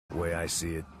way I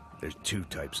see it, there's two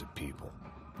types of people.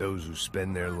 Those who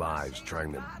spend their lives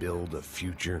trying to build a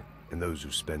future, and those who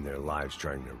spend their lives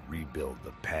trying to rebuild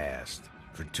the past.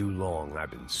 For too long, I've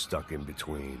been stuck in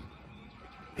between,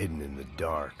 hidden in the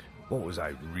dark. What was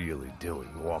I really doing,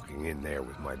 walking in there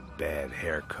with my bad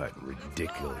haircut and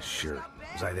ridiculous shirt?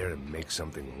 Was I there to make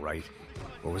something right?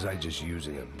 Or was I just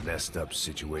using a messed up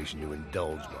situation to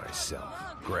indulge myself,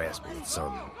 grasping at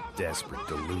some desperate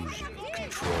delusion of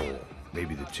control?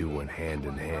 Maybe the two went hand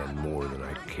in hand more than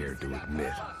I cared to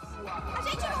admit. A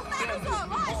gente não tá no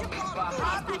zoológico!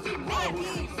 Gosta de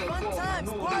baby! Fun times!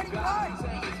 Party,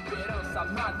 party!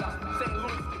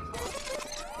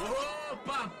 Ô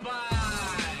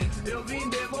papai, eu vim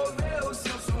devolver o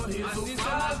seu sorriso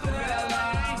pra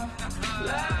vela.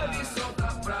 Leve e solta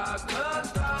pra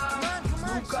cantar.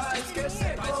 Nunca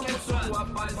esquecer como sua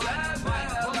paz é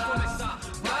bela.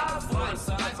 Na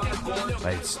força,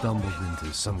 I had stumbled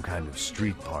into some kind of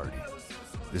street party.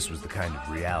 This was the kind of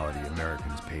reality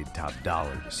Americans paid top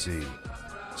dollar to see.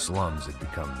 Slums had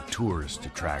become tourist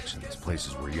attractions,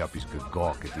 places where yuppies could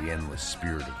gawk at the endless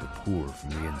spirit of the poor from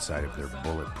the inside of their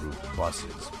bulletproof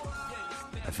buses.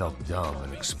 I felt dumb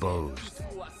and exposed.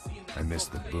 I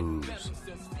missed the booze.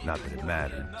 Not that it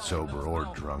mattered. Sober or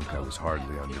drunk, I was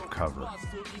hardly undercover.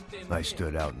 I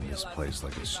stood out in this place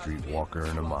like a streetwalker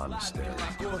in a monastery.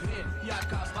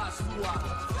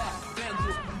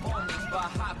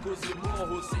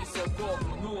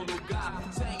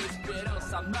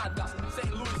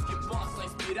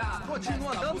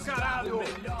 Continua andando, caralho!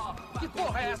 Que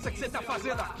porra é essa que você tá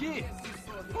fazendo aqui?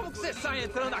 Como que você sai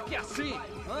entrando aqui assim?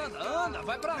 Anda, anda,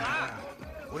 vai pra lá!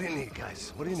 What do you need,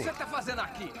 guys? What do you O que need? você tá fazendo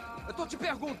aqui? Eu tô te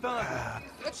perguntando.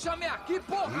 Eu te chamei aqui,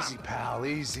 porra! Easy, pal,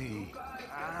 easy.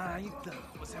 Ah, então,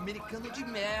 você é americano de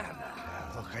merda.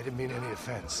 Look, I didn't mean any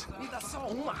offense. Me dá só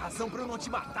uma razão pra eu não te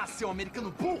matar, seu americano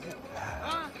burro.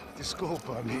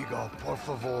 Desculpa, amigo, por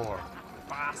favor.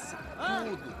 Passa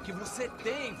tudo que você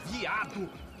tem, viado.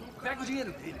 Pega o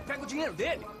dinheiro dele, pega o dinheiro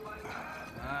dele.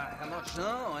 Ah,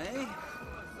 relojão, hein?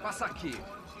 Passa aqui.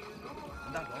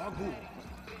 Anda logo.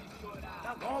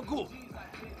 Anda logo.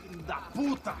 Filho da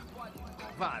puta.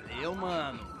 Valeu,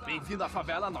 mano. Bem-vindo à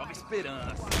favela Nova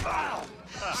Esperança.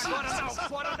 Agora não,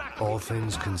 fora daqui. All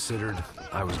things considered,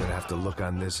 I was gonna have to look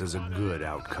on this as a good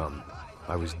outcome.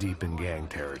 I was deep in gang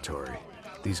territory.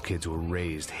 These kids were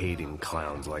raised hating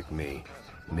clowns like me.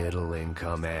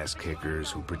 Middle-income ass-kickers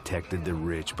who protected the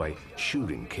rich by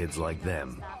shooting kids like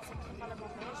them.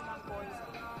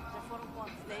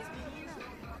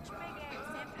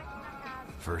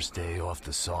 First day off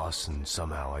the sauce, and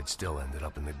somehow I'd still ended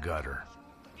up in the gutter.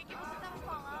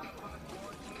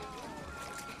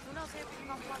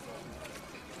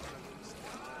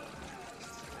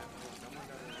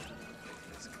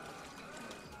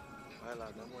 Vai lá,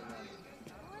 dá uma olhada.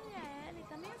 Olha, ele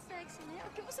tá meio sexy, né? O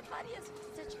que você faria se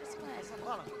você tivesse com essa?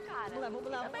 Bola. Cara, Vamos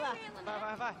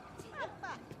lá. Vai.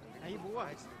 Aí, boa.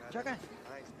 Joga.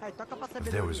 Aí, toca pra saber.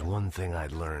 If there was one thing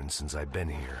I'd learned since I'd been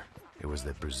here, it was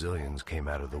that Brazilians came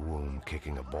out of the womb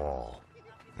kicking a ball.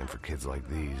 And for kids like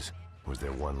these, was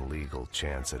their one legal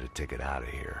chance at a ticket out of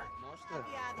here.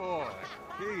 Pô,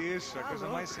 que isso, a coisa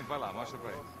mais simples. Vai lá, mostra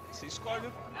pra ele. Você escolhe.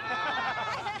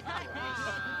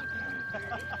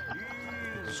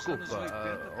 Desculpa,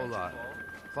 olá.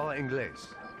 Fala inglês.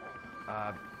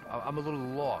 I'm a little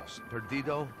lost.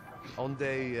 Perdido?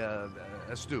 Onde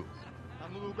és tu? Tá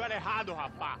no lugar errado,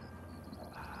 rapá.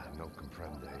 No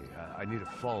comprende. I need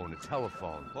a phone, a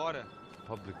telephone. Bora.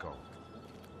 Publico.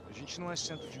 A gente não é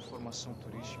centro de informação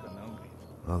turística, não, gringo.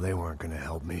 Well, they weren't gonna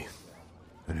help me.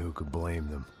 And who could blame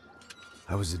them?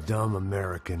 I was a dumb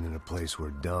American in a place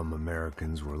where dumb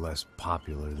Americans were less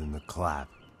popular than the clap.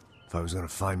 If I was gonna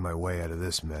find my way out of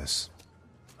this mess,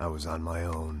 I was on my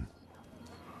own.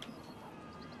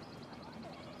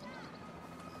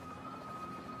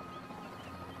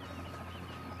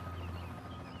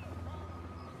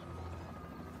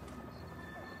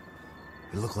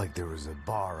 It looked like there was a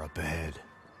bar up ahead.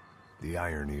 The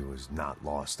irony was not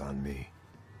lost on me.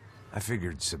 I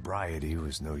figured sobriety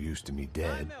was no use to me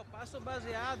dead. Meu, passa o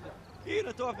baseado. Ih, não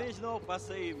é tua vez não,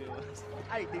 passa aí, meu.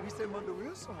 Aí, tem visto a irmã do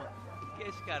Wilson, mano? O que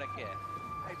esse cara quer?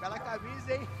 Aí, bela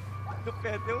camisa, hein? Tu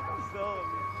perdeu o cuzão,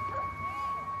 meu.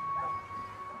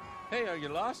 Hey, are you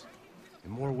lost?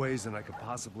 In more ways than I could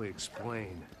possibly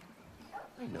explain.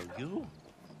 I know you.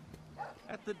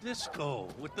 At the disco,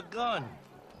 with the gun.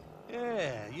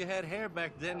 Yeah, you had hair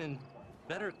back then and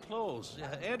better clothes.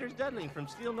 Anders Dudley from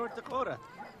Steele, North Dakota.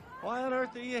 Why on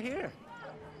earth are you here?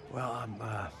 Well, I'm,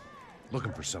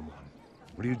 looking for someone.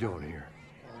 What are you doing here?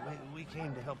 Well, we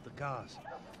came to help the cause.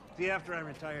 See, after I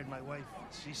retired, my wife,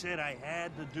 she said I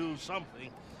had to do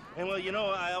something. And well, you know,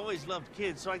 I always loved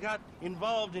kids, so I got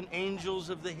involved in Angels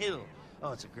of the Hill.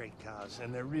 Oh, it's a great cause,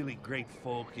 and they're really great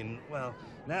folk. And, well,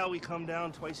 now we come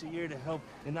down twice a year to help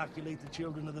inoculate the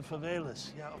children of the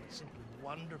favelas. Yeah, oh, it's simply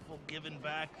wonderful, giving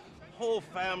back. Whole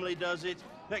family does it.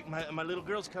 In fact, my little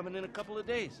girl's coming in a couple of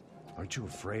days. Aren't you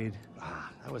afraid?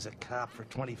 I was a cop for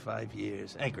 25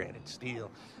 years. And granted, Steel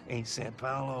ain't San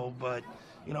Paulo, but,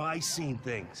 you know, I seen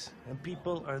things. And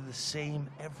people are the same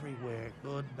everywhere.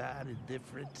 Good, bad,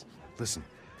 indifferent. Listen,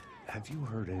 have you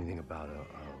heard anything about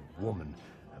a woman,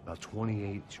 about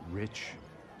 28, rich?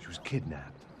 She was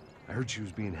kidnapped. I heard she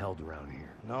was being held around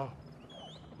here. No? All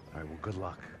right, well, good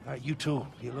luck. All right, you too.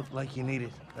 You look like you need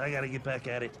it. I gotta get back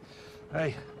at it.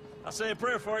 Hey, I'll say a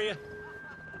prayer for you.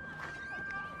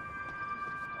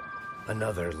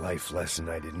 Another life lesson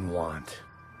I didn't want.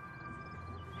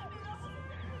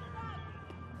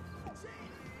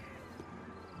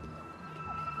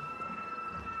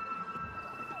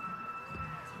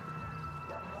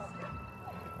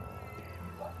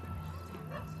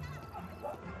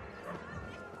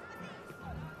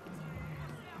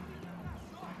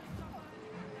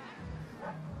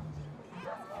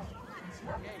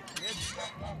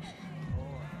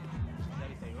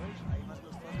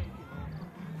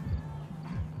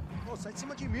 Ô, sai de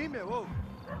cima de mim, meu, ô.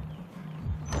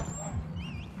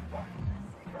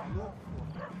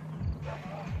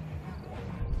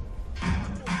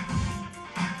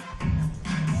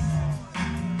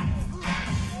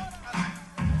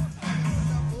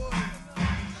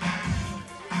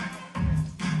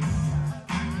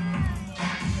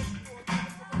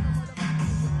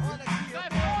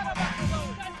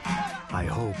 I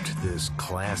hoped this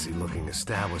classy-looking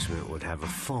establishment would have a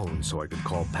phone so I could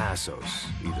call Passos.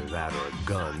 Either that or a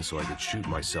gun so I could shoot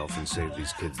myself and save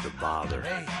these kids the bother.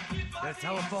 Hey, that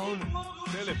telephone?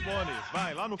 Telefone,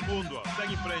 vai, lá no fundo, ó.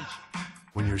 Segue em frente.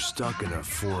 When you're stuck in a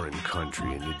foreign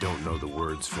country and you don't know the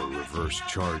words for reverse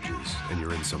charges, and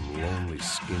you're in some lonely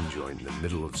skin joint in the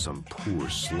middle of some poor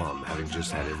slum, having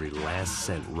just had every last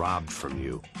cent robbed from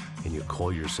you, and you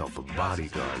call yourself a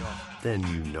bodyguard, then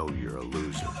you know you're a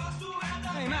loser.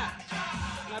 Hey, Matt,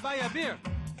 can I buy you a beer?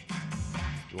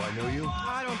 Do I know you?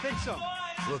 I don't think so.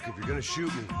 Look, if you're gonna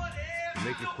shoot me,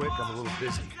 make it quick, I'm a little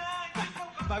busy.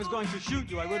 If I was going to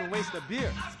shoot you, I wouldn't waste a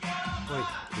beer. Wait,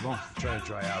 come on. I'm trying to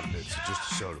dry out a bit, so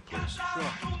just a soda, please. Sure.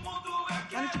 Why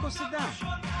don't you go sit down?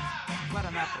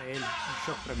 Guaraná pra ele,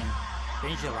 chopp pra mim.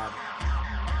 Bem gelado.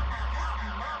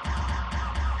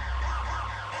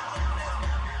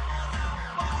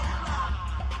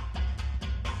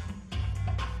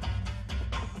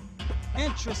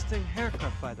 Interesting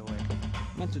haircut, by the way.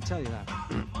 Meant to tell you that.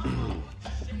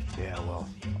 Yeah, well,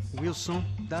 Wilson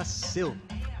da Silva.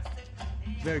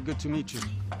 Very good to meet you.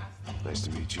 nice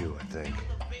to meet you, I think.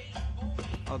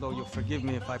 Although you'll forgive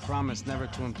me if I promise never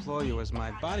to employ you as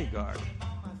my bodyguard.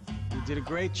 You did a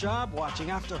great job watching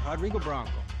after Rodrigo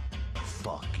Bronco.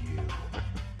 Fuck you.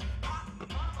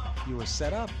 You were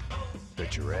set up.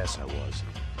 Bet your ass I was.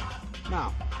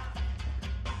 Now,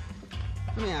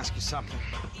 let me ask you something.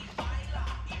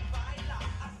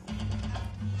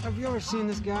 Have you ever seen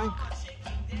this guy?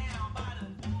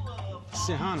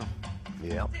 Serrano.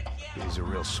 Yeah, he's a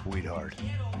real sweetheart.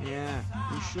 Yeah,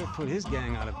 you sure put his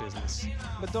gang out of business.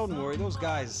 But don't worry, those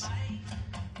guys,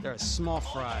 they're a small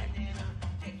fry.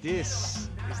 This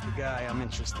is the guy I'm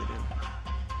interested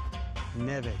in.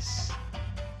 Neves.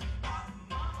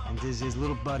 And this is his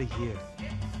little buddy here.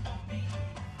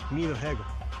 Milo Hegel.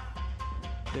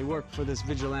 They work for this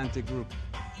vigilante group,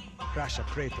 Caixa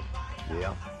Preta.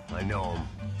 Yeah, I know him.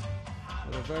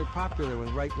 Well, they're very popular with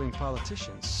right-wing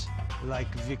politicians,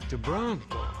 like Victor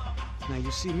Bronco. Now,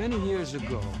 you see, many years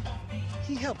ago,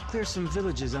 he helped clear some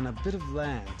villages on a bit of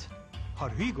land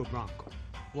Rodrigo Bronco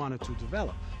wanted to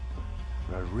develop.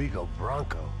 Rodrigo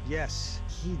Bronco? Yes,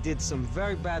 he did some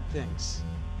very bad things.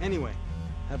 Anyway,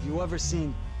 have you ever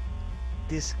seen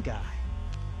this guy?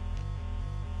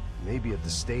 Maybe at the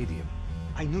stadium.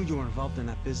 I knew you were involved in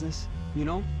that business. You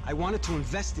know, I wanted to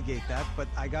investigate that, but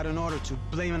I got an order to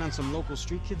blame it on some local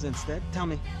street kids instead. Tell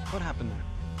me, what happened there?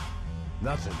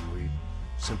 Nothing. We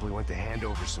simply went to hand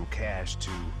over some cash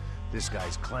to this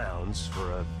guy's clowns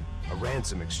for a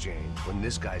ransom exchange when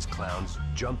this guy's clowns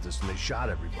jumped us and they shot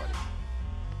everybody.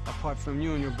 Apart from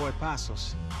you and your boy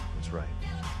Passos. That's right.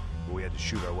 But we had to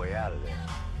shoot our way out of there.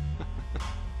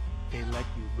 They let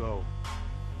you go.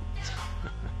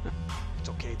 It's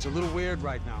okay, it's a little weird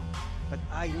right now. But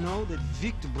I know that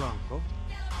Victor Bronco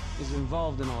is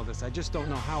involved in all this. I just don't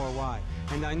know how or why.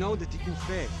 And I know that the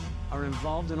Ufe are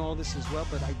involved in all this as well,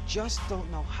 but I just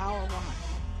don't know how or why.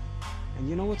 And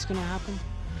you know what's gonna happen?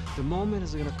 The moment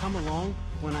is gonna come along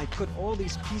when I put all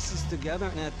these pieces together,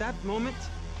 and at that moment,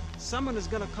 someone is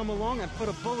gonna come along and put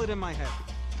a bullet in my head.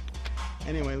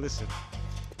 Anyway, listen.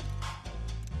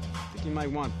 I think you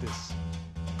might want this.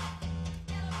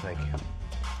 Thank you.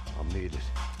 I'll need it.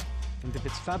 And if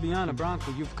it's Fabiana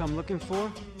Branco you've come looking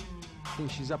for, I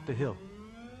think she's up the hill.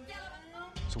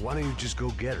 So why don't you just go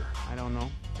get her? I don't know.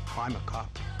 I'm a cop.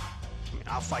 I mean,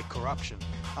 I'll fight corruption.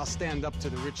 I'll stand up to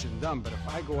the rich and dumb, but if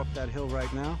I go up that hill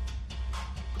right now,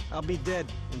 I'll be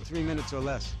dead in 3 minutes or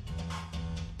less.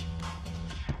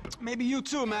 Maybe you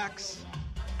too, Max.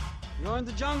 You're in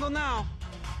the jungle now.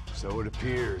 So it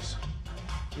appears.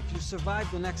 If you survive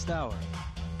the next hour,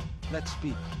 let's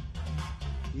speak.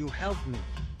 You help me.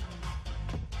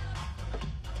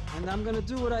 And I'm gonna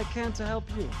do what I can to help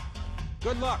you.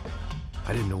 Good luck.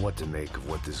 I didn't know what to make of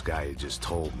what this guy had just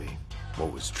told me.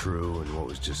 What was true and what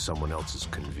was just someone else's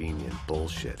convenient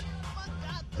bullshit.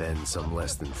 Then some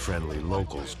less than friendly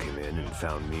locals came in and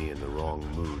found me in the wrong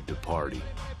mood to party.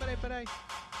 Peraí.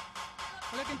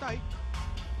 Olha quem tá aí.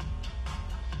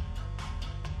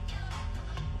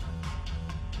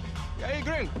 E aí,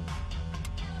 gringo?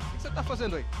 O que você tá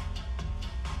fazendo aí?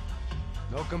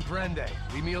 No comprende.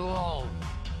 Leave me alone.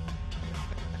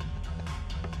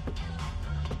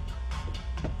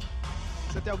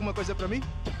 Você tem alguma coisa pra mim?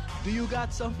 Do you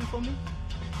got something for me?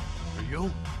 For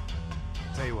you?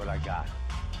 Tell you what I got.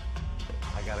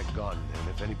 I got a gun, and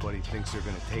if anybody thinks they're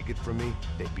gonna take it from me,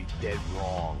 they'd be dead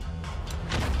wrong.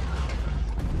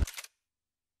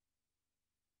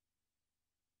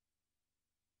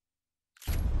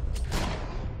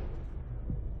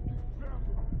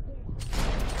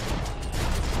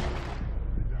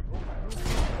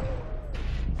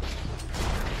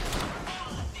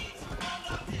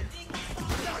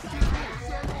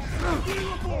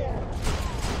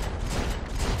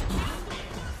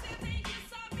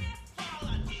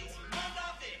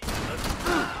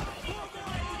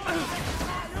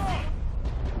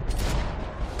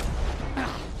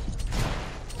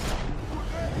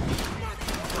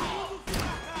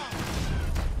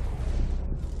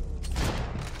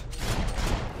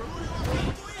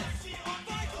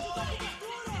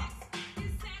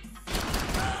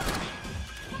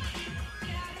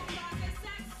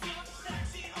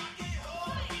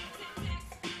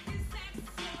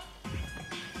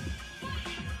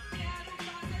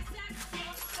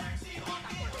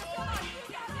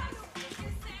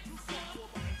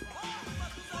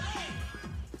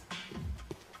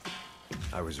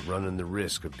 I was running the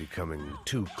risk of becoming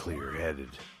too clear-headed.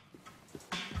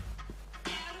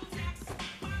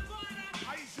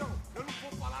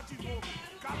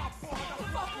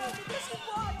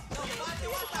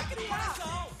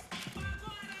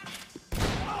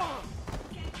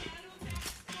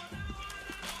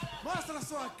 Mostra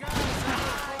sua cara!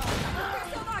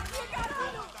 Aqui,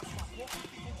 caralho!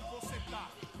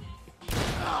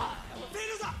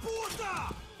 Filho da puta!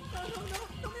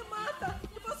 Não me mata!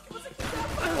 Eu faço o que você quiser,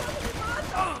 não me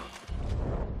mata!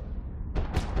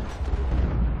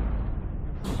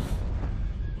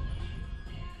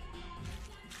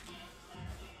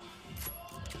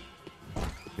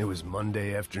 It was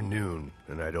Monday afternoon,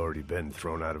 and I'd already been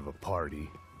thrown out of a party,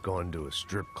 gone to a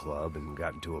strip club, and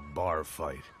got into a bar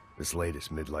fight. This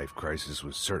latest midlife crisis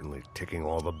was certainly ticking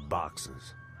all the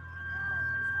boxes.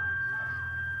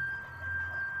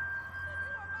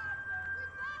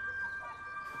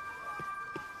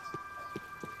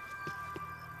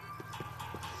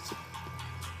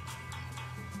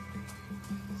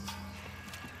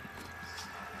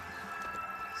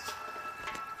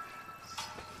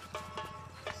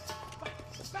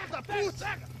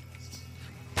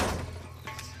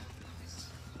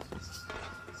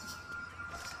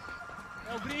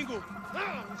 É o gringo!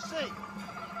 Não sei!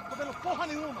 Tô vendo porra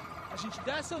nenhuma! A gente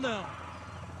desce ou não?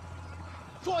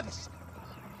 Foda-se!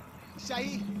 Isso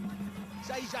aí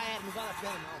já era, não vale a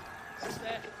pena não. Isso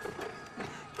é.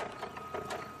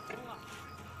 Vamos lá.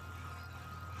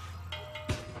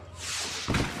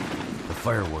 The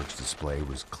fireworks display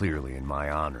was clearly in my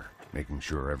honor, making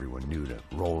sure everyone knew to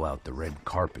roll out the red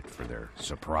carpet for their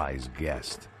surprise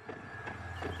guest.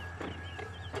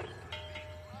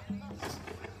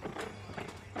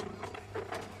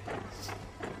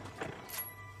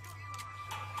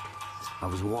 I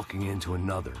was walking into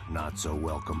another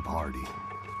not-so-welcome party.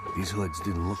 These hoods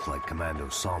didn't look like Commando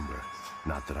Sombra.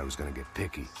 Not that I was gonna get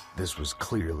picky. This was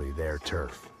clearly their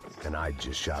turf, and I'd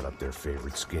just shot up their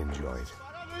favorite skin joint.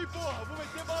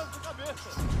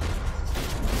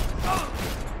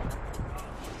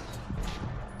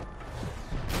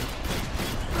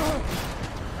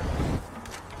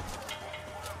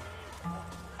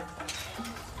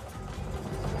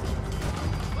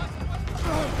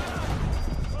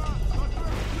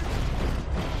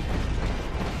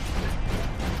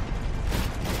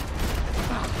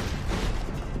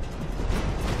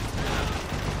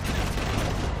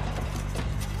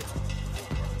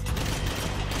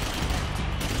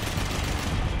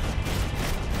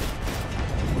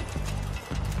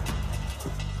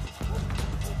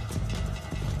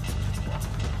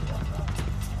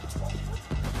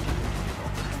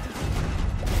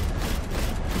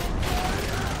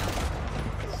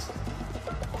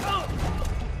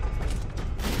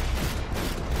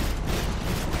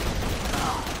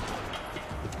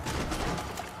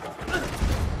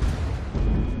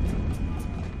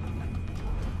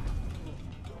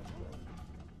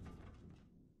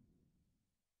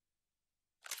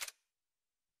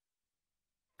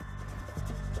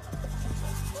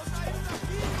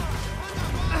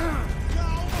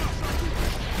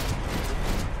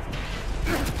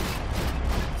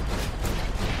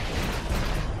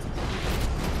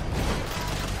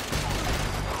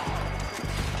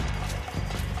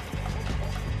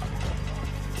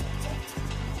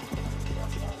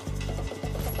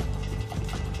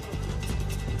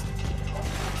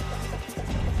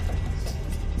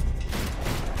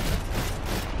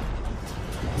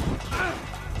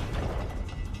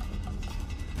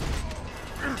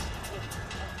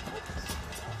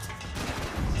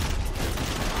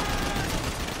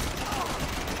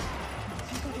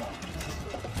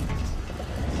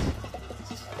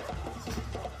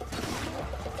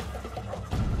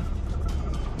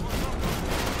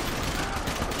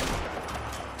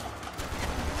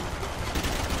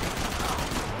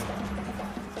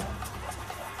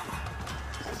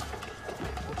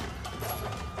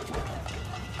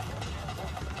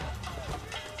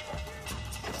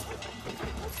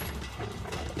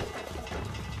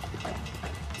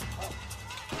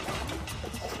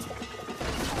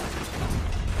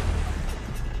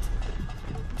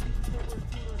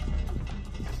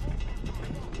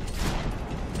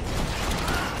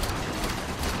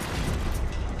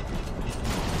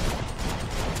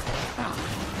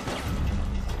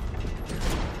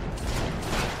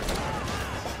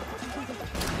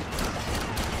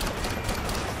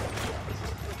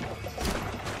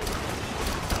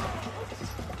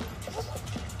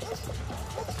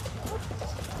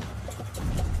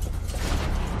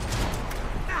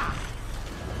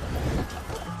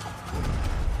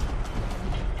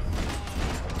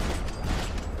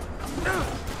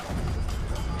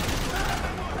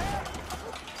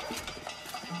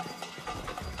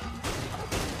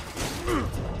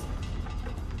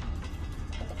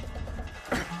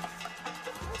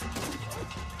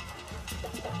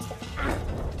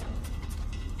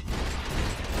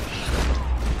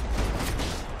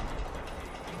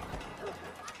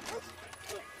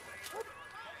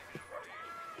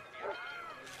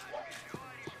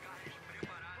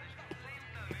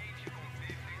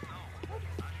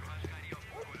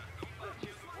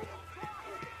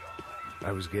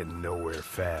 I was getting nowhere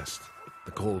fast.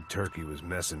 The cold turkey was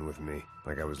messing with me,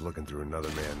 like I was looking through another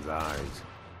man's eyes.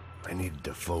 I needed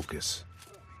to focus.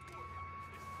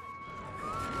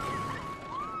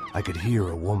 I could hear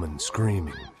a woman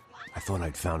screaming. I thought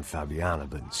I'd found Fabiana,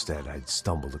 but instead I'd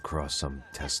stumbled across some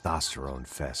testosterone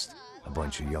fest. A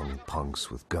bunch of young punks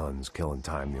with guns killing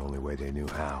time the only way they knew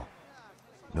how.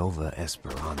 Nova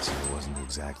Esperanza wasn't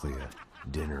exactly a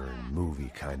dinner and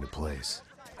movie kind of place.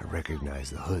 I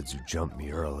recognized the hoods who jumped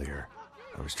me earlier.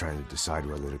 I was trying to decide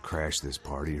whether to crash this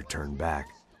party or turn back,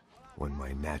 when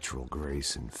my natural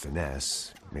grace and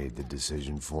finesse made the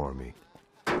decision for me.